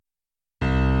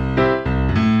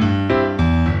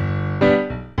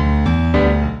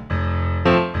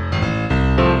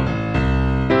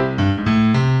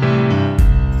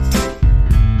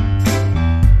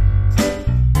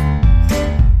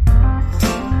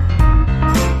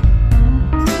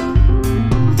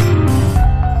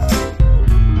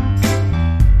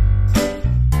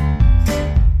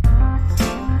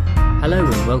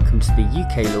to the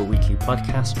UK Law Weekly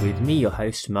podcast with me, your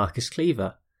host, Marcus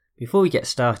Cleaver. Before we get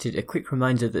started, a quick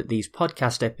reminder that these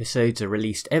podcast episodes are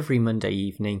released every Monday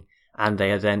evening, and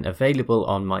they are then available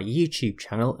on my YouTube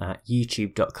channel at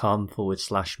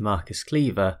youtube.com/Marcus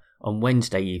Cleaver on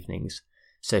Wednesday evenings.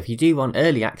 So if you do want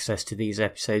early access to these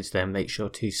episodes, then make sure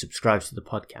to subscribe to the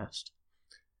podcast.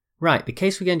 Right, the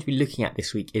case we're going to be looking at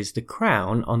this week is the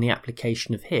Crown on the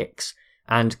application of Hicks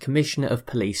and Commissioner of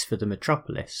Police for the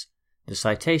Metropolis. The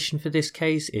citation for this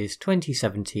case is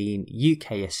 2017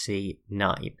 UKSC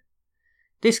 9.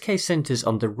 This case centres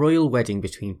on the royal wedding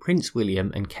between Prince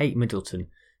William and Kate Middleton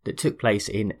that took place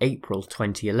in April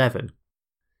 2011.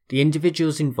 The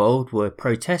individuals involved were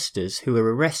protesters who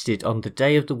were arrested on the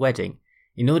day of the wedding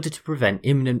in order to prevent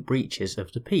imminent breaches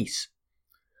of the peace.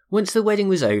 Once the wedding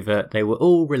was over, they were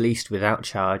all released without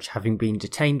charge, having been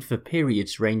detained for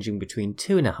periods ranging between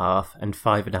 2.5 and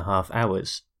 5.5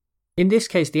 hours. In this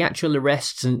case, the actual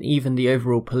arrests and even the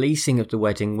overall policing of the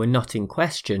wedding were not in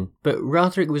question, but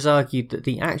rather it was argued that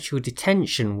the actual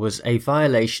detention was a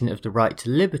violation of the right to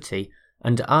liberty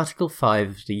under Article 5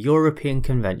 of the European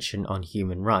Convention on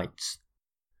Human Rights.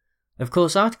 Of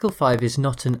course, Article 5 is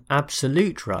not an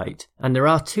absolute right, and there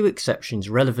are two exceptions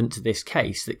relevant to this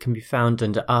case that can be found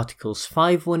under Articles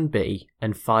 5.1b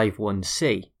and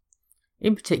 5.1c.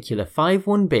 In particular,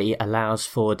 5.1b allows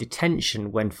for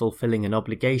detention when fulfilling an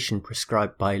obligation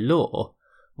prescribed by law,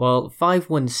 while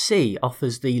 5.1c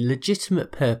offers the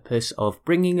legitimate purpose of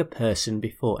bringing a person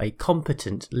before a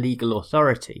competent legal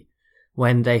authority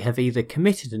when they have either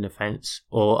committed an offence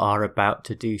or are about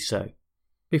to do so.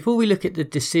 Before we look at the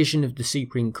decision of the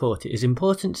Supreme Court, it is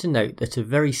important to note that a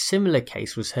very similar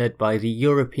case was heard by the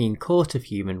European Court of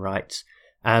Human Rights,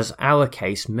 as our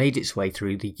case made its way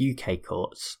through the UK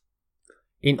courts.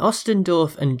 In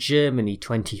Ostendorf and Germany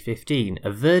 2015,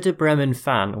 a Werder Bremen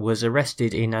fan was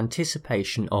arrested in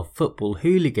anticipation of football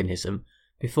hooliganism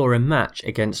before a match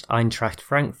against Eintracht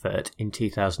Frankfurt in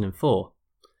 2004.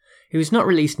 He was not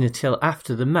released until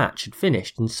after the match had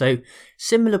finished, and so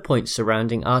similar points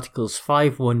surrounding Articles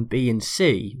 5.1b and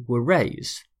c were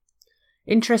raised.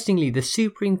 Interestingly, the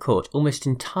Supreme Court almost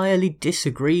entirely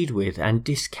disagreed with and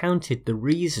discounted the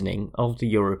reasoning of the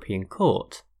European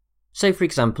Court. So, for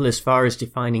example, as far as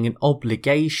defining an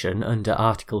obligation under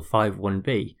Article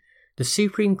 5.1b, the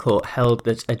Supreme Court held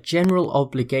that a general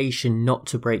obligation not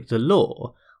to break the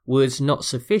law was not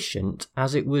sufficient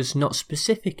as it was not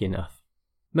specific enough.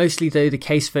 Mostly though, the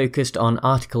case focused on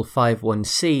Article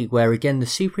 5.1c, where again the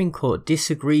Supreme Court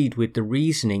disagreed with the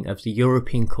reasoning of the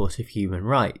European Court of Human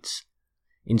Rights.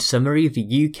 In summary,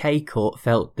 the UK court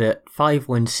felt that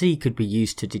 5.1c could be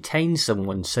used to detain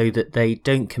someone so that they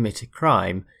don't commit a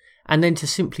crime, and then to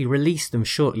simply release them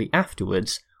shortly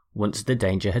afterwards once the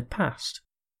danger had passed.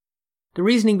 The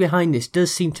reasoning behind this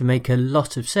does seem to make a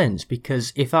lot of sense,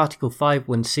 because if Article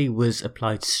 5.1c was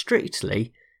applied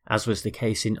strictly, as was the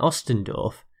case in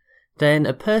Ostendorf, then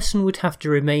a person would have to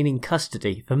remain in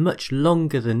custody for much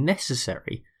longer than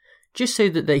necessary, just so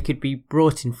that they could be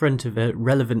brought in front of a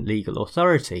relevant legal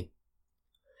authority.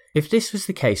 If this was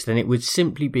the case, then it would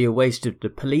simply be a waste of the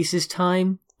police's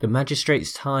time, the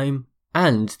magistrate's time,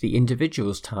 and the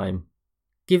individual's time.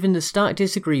 Given the stark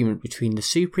disagreement between the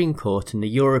Supreme Court and the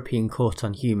European Court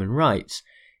on Human Rights,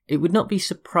 it would not be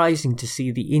surprising to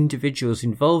see the individuals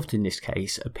involved in this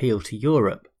case appeal to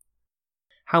Europe.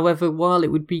 However, while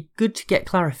it would be good to get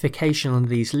clarification on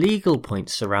these legal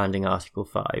points surrounding Article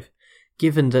 5,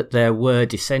 given that there were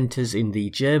dissenters in the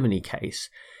Germany case,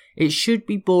 it should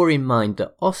be bore in mind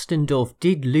that Ostendorf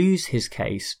did lose his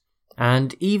case,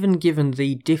 and even given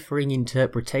the differing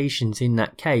interpretations in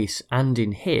that case and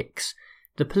in Hicks,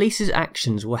 the police's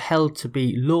actions were held to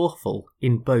be lawful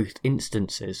in both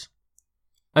instances.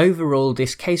 Overall,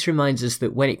 this case reminds us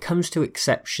that when it comes to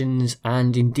exceptions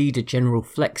and indeed a general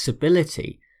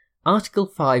flexibility, Article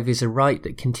 5 is a right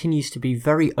that continues to be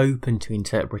very open to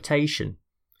interpretation.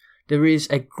 There is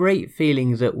a great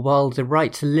feeling that while the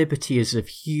right to liberty is of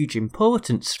huge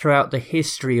importance throughout the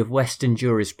history of Western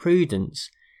jurisprudence,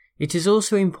 it is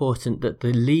also important that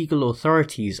the legal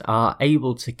authorities are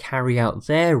able to carry out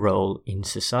their role in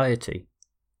society.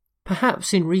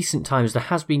 Perhaps in recent times there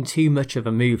has been too much of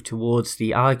a move towards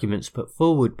the arguments put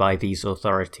forward by these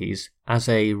authorities as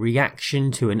a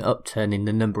reaction to an upturn in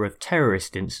the number of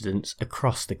terrorist incidents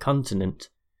across the continent.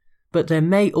 But there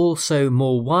may also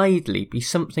more widely be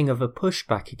something of a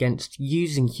pushback against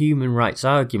using human rights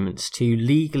arguments to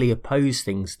legally oppose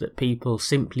things that people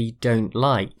simply don't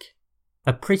like.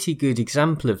 A pretty good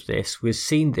example of this was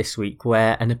seen this week,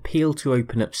 where an appeal to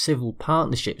open up civil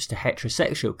partnerships to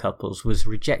heterosexual couples was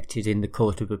rejected in the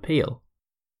Court of Appeal.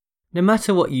 No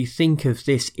matter what you think of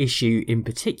this issue in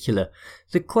particular,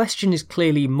 the question is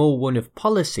clearly more one of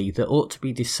policy that ought to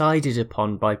be decided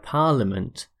upon by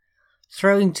Parliament.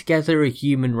 Throwing together a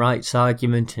human rights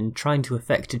argument and trying to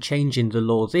effect a change in the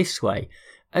law this way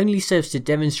only serves to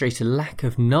demonstrate a lack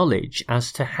of knowledge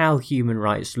as to how human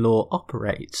rights law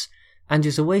operates, and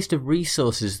is a waste of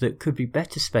resources that could be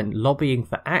better spent lobbying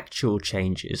for actual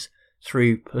changes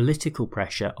through political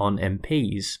pressure on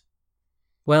MPs.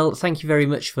 Well, thank you very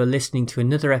much for listening to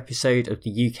another episode of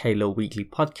the UK Law Weekly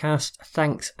podcast.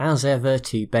 Thanks as ever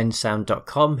to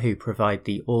bensound.com, who provide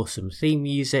the awesome theme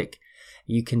music.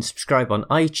 You can subscribe on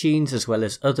iTunes as well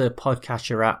as other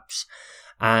podcatcher apps,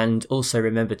 and also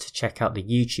remember to check out the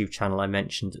YouTube channel I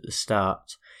mentioned at the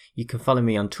start. You can follow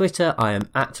me on Twitter. I am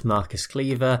at Marcus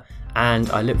Cleaver,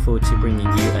 and I look forward to bringing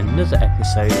you another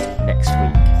episode next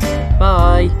week.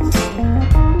 Bye!